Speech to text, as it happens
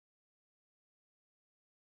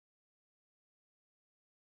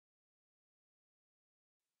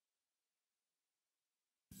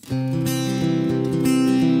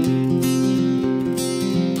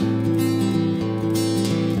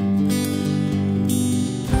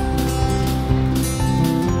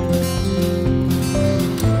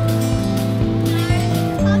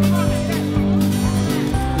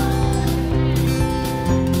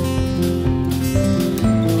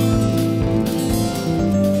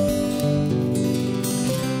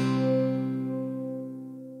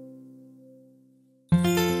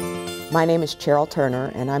My name is Cheryl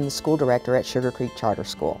Turner, and I'm the school director at Sugar Creek Charter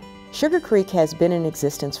School. Sugar Creek has been in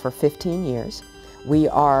existence for 15 years. We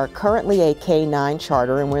are currently a K-9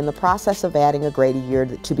 charter, and we're in the process of adding a grade a year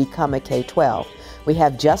to become a K-12. We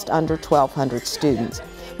have just under 1,200 students.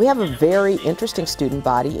 We have a very interesting student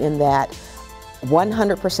body in that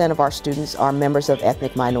 100% of our students are members of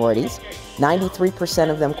ethnic minorities.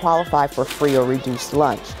 93% of them qualify for free or reduced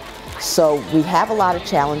lunch. So we have a lot of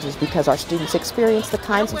challenges because our students experience the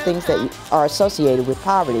kinds of things that are associated with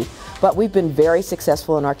poverty, but we've been very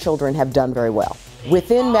successful and our children have done very well.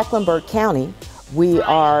 Within Mecklenburg County, we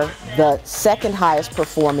are the second highest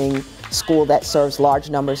performing school that serves large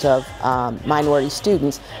numbers of minority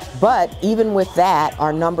students, but even with that,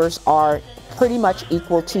 our numbers are pretty much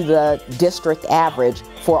equal to the district average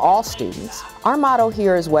for all students. Our motto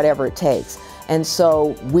here is whatever it takes. And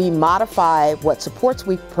so we modify what supports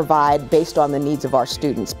we provide based on the needs of our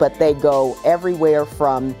students, but they go everywhere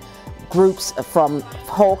from groups, from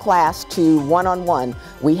whole class to one-on-one.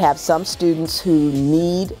 We have some students who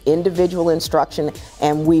need individual instruction,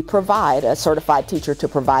 and we provide a certified teacher to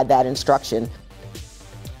provide that instruction.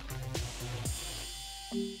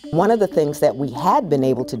 One of the things that we had been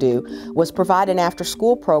able to do was provide an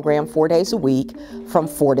after-school program 4 days a week from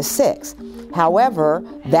 4 to 6. However,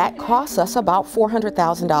 that costs us about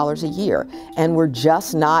 $400,000 a year, and we're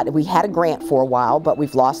just not, we had a grant for a while, but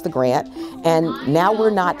we've lost the grant, and now we're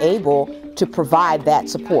not able to provide that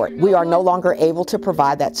support. We are no longer able to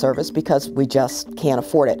provide that service because we just can't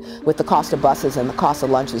afford it. With the cost of buses and the cost of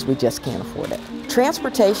lunches, we just can't afford it.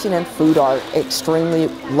 Transportation and food are an extremely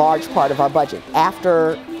large part of our budget.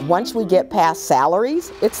 Once we get past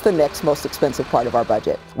salaries, it's the next most expensive part of our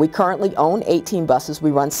budget. We currently own 18 buses. We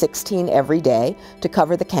run 16 every day to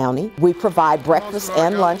cover the county. We provide breakfast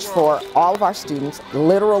and lunch for all of our students,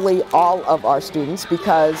 literally all of our students,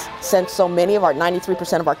 because since so many of our,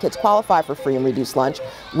 93% of our kids qualify for free and reduced lunch,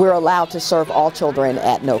 we're allowed to serve all children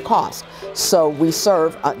at no cost. So we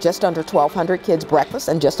serve just under 1,200 kids breakfast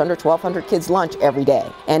and just under 1,200 kids lunch every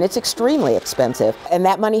day. And it's extremely expensive. And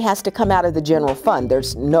that money has to come out of the general fund.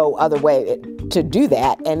 There's no other way to do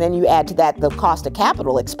that. And then you add to that the cost of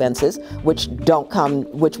capital expenses, which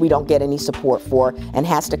we don't get any support for and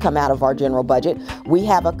has to come out of our general budget. We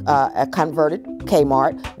have a converted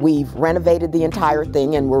Kmart. We've renovated the entire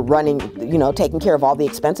thing and we're running, taking care of all the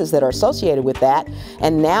expenses that are associated with that.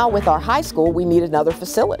 And now with our high school, we need another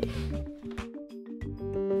facility.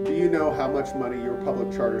 Do you know how much money your public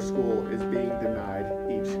charter school is being denied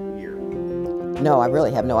each year? No, I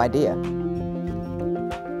really have no idea.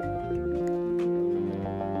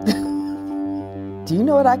 Do you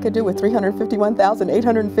know what I could do with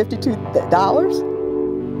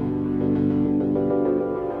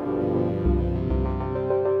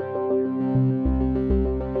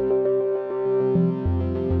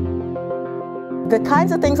The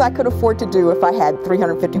kinds of things I could afford to do if I had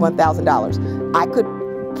 $351,000, I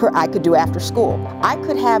could do after school. I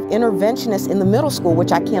could have interventionists in the middle school,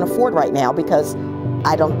 which I can't afford right now because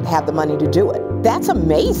I don't have the money to do it. That's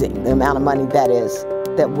amazing, the amount of money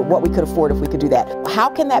what we could afford if we could do that. How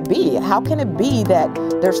can that be? How can it be that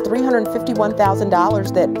there's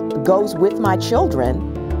 $351,000 that goes with my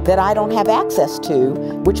children that I don't have access to,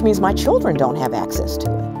 which means my children don't have access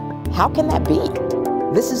to it? How can that be?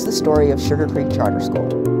 This is the story of Sugar Creek Charter School.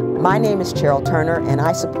 My name is Cheryl Turner, and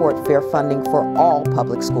I support fair funding for all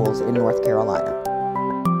public schools in North Carolina.